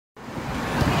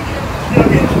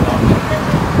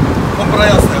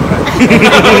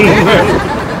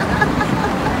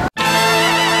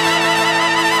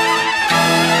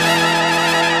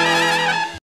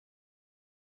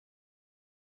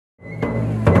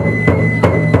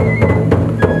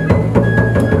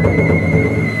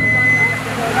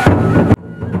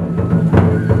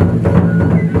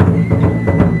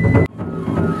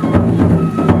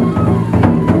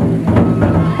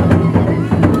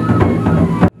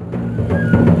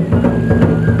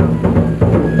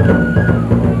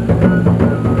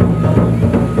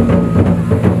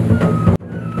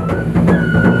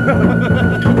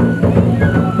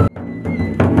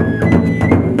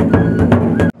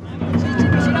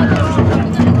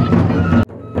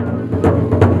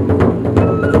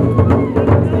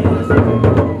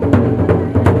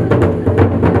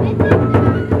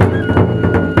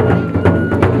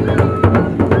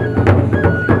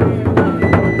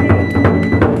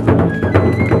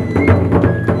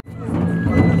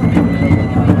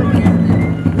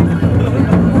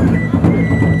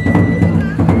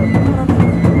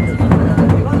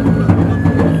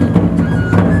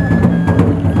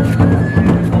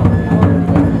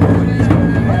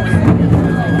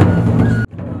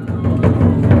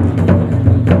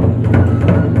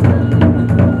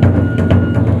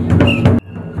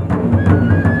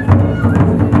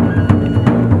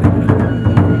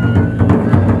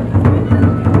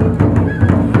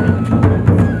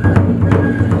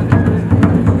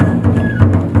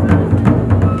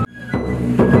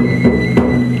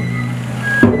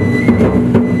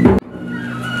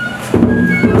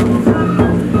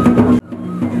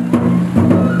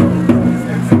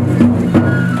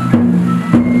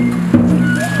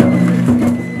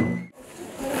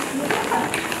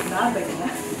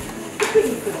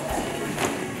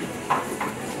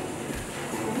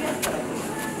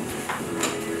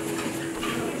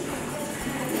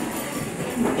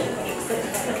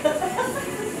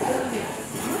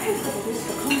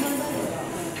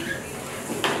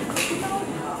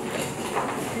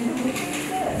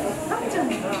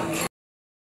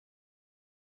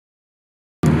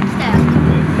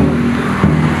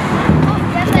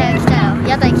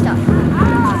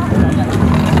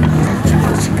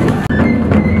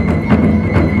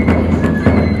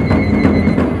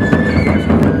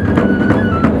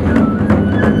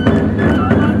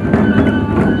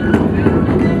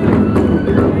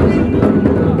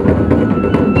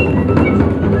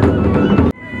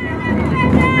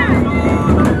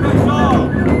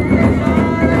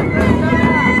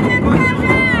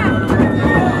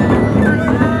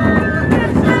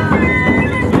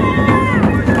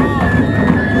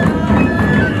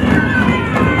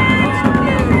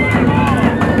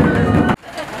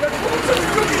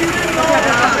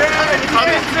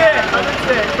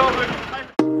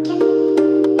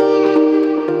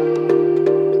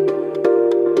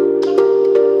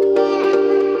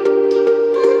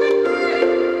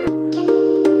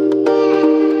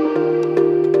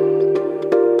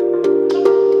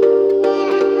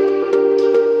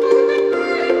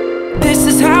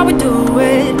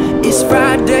It's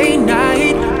Friday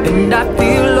night, and I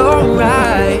feel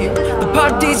alright. The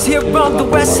party's here on the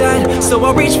west side, so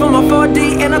I reach for my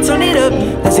 4D and I turn it up.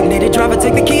 Designated driver,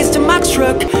 take the keys to my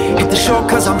truck. Hit the shore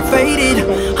cause I'm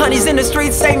faded. Honey's in the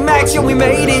streets, St. Max, yo, we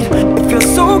made it. It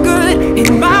feels so good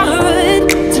in my hood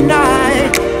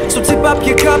tonight. So tip up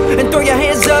your cup and throw your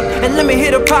hands up and let me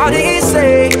hit a party and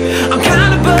say I'm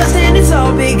kinda buzzed and it's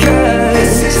all because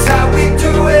this is how we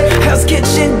do it. Hell's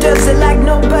Kitchen does it like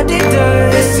nobody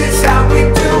does. This is how we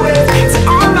do it. To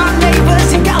all my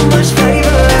neighbors, you got much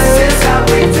flavor. This is how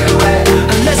we do it.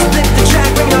 Let's flip the track,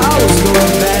 bring the old school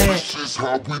back. This is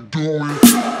how we do it.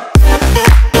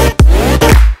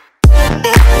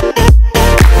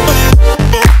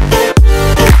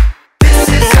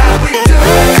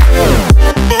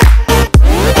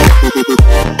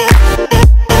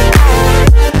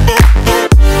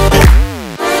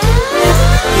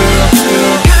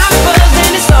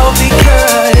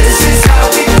 This is how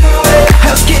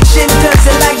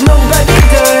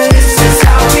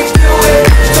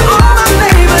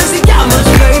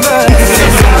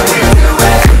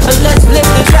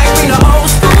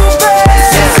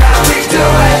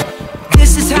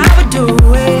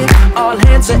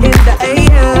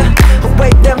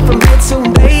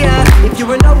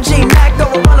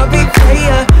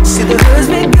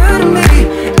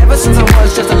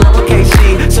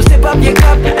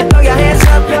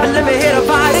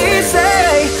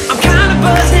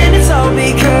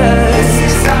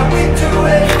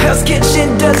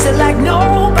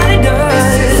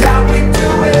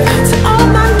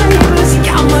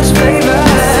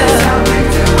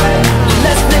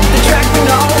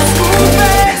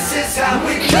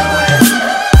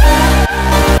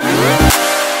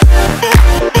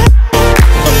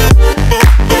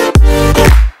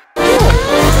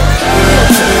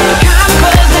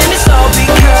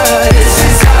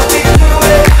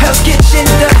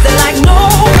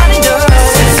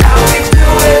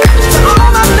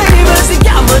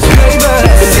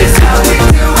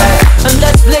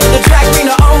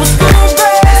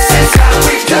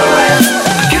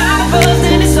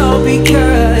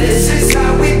because this is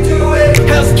how we do it.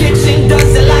 Hell's Kitchen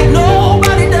does it like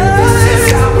nobody does. This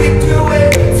is how we do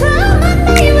it. Tell my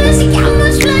neighbors you got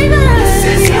much flavor. This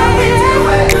is how we do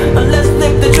it. Let's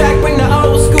flip the track, bring the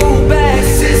old school back.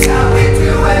 This is how we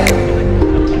do it.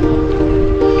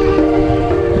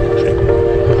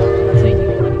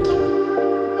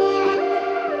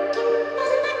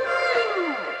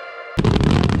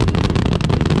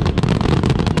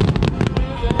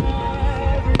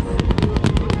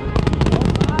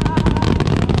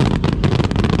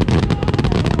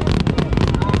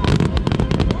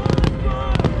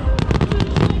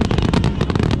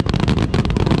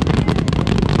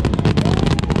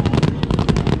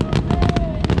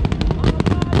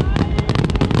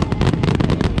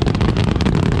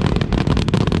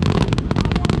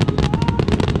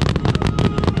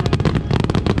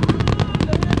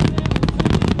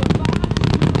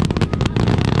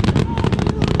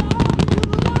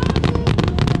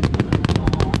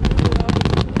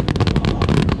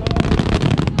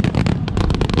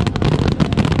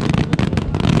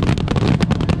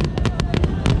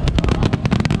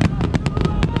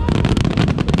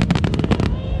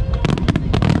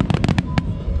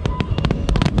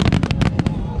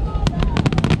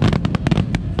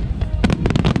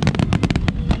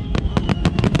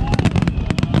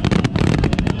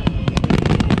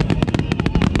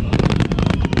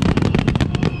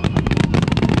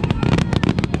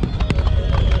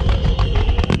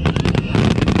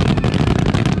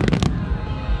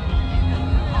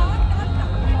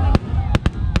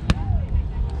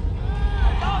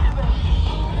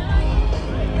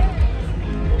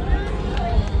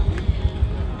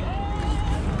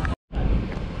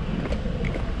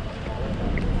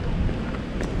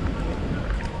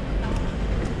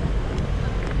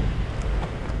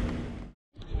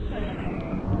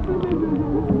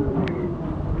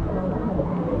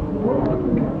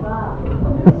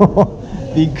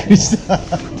びっくりした。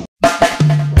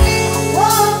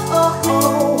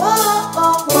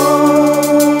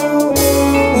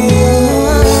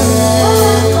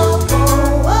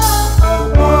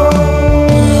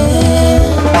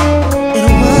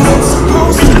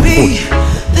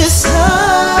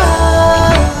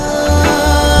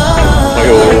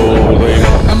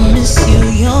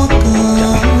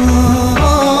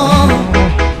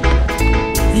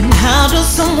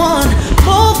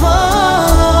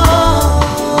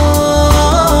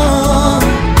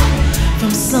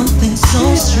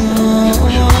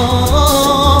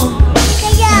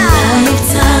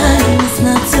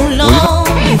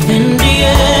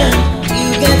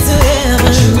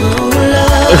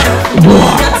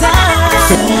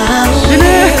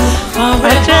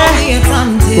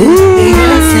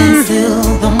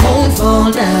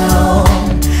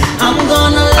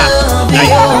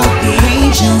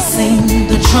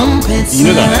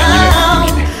犬だね、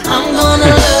犬。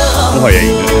もはや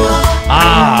犬。あ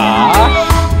あ。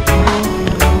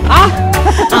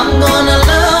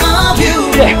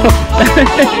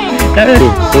ダメだ。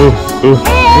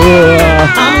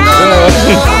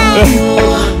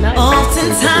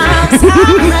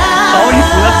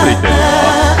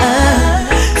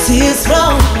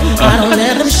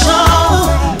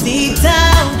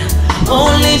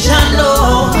顔に砂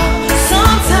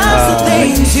ついて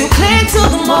る。You cling to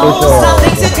the most. Some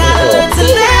things you gotta learn to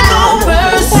let go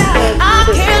first. I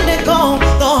can't let go.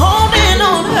 The holding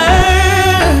on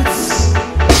hurts.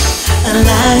 A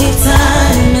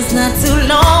lifetime is not too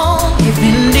long. If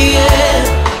in the end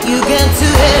you get to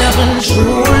heaven,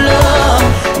 true love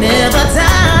never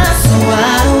dies. So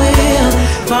I will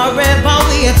forever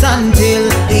wait until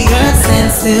the earth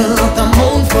stands still, the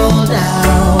moon fall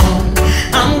down.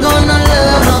 I'm gonna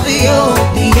love you.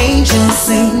 The angels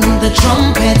sing, the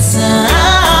trumpet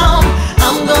sound.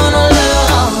 I'm gonna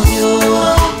love you.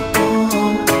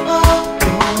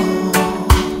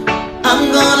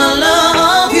 I'm gonna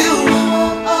love you.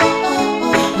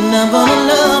 And I'm gonna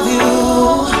love you.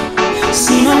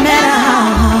 See, no matter how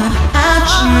hard I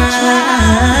try,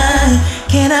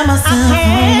 can't have myself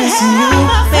from missing you.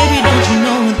 Baby, don't you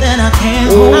know that I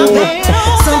can't hold back?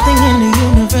 Something in the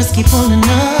universe keep pulling up.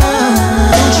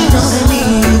 Don't you know that me,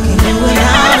 you can live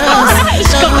without us?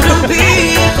 Love would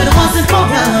be if it wasn't for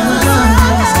us.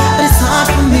 But it's hard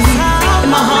for me. In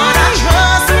my heart I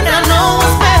trust and I know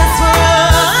what's best for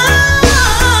us.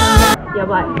 や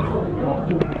ばい。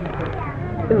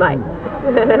うまい。う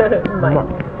まい。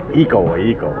いい顔は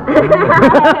いい顔。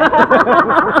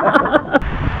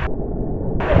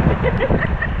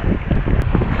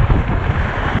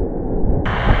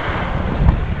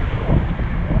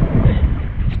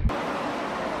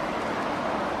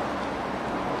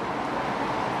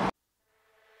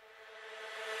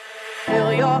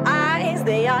Feel your eyes.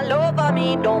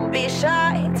 me, don't be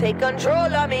shy. Take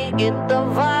control of me, get the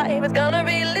vibe. It's gonna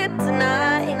be lit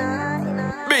tonight.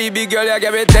 Baby girl, you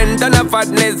give me 10 ton of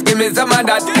fatness, give me some of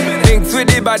that. Thinks with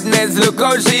the badness, look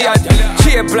how she hot.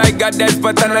 Shape like goddess,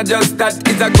 but I'm not just that.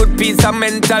 It's a good piece of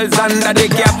mental under the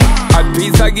cap. A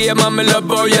piece of game, and me love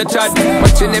how you chat.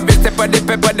 Watching every step of the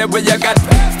paper, the way you got.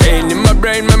 Staying in my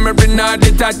brain, memory not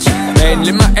detached.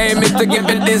 Mainly my aim is to give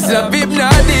it this love.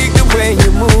 Hypnotic the way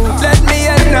you move, let me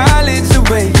acknowledge the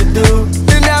way you do.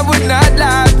 Then I would not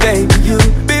lie, baby, you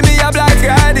beat me up like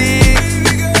Scotty.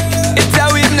 It's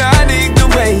how hypnotic the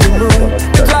way you move.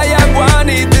 That's why I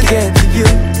wanted to get to you.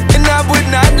 And I would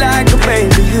not like a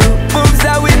baby, you moves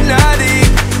how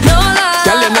hypnotic. No lie,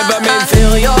 Girl, you never meant to.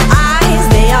 feel your eyes,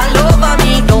 they all over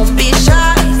me. Don't be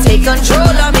shy, take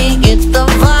control of me. Get the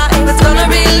vibe, it's gonna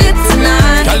be lit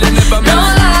tonight. Girl, you never No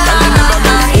meant.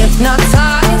 lie,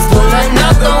 hypnotized, pull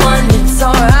another one. It's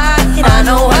alright, I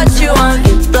know what you want.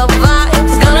 Get the vibe,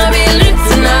 it's gonna be lit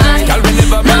tonight. Girl, we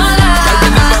never No meant. Girl, we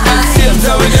never meant. Same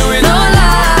how we do it. No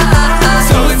lie,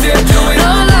 So we say do it.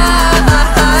 no lie.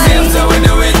 Same how we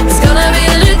do it. It's gonna be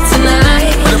lit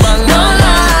tonight. With a bang, No bang,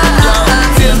 bang. lie,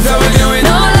 Same how we do it.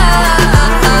 no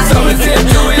lie. So we say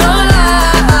do it. No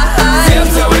lie, Same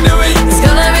how we do it. it's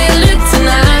gonna be lit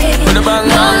tonight. With a bang,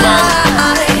 No bang, bang.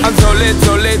 lie. I'm so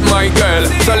late, my girl.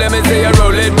 So let me say you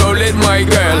roll it, my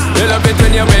girl. You love it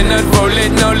when you bend and roll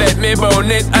it. Now let me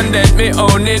bone it and let me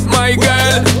own it, my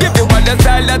girl. Give you all the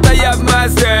style that I have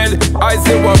mastered. I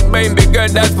say what baby girl,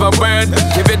 that's my word.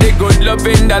 Give you the good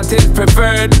loving that is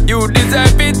preferred. You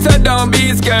deserve it, so don't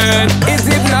be scared. It's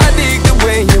hypnotic the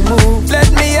way you move.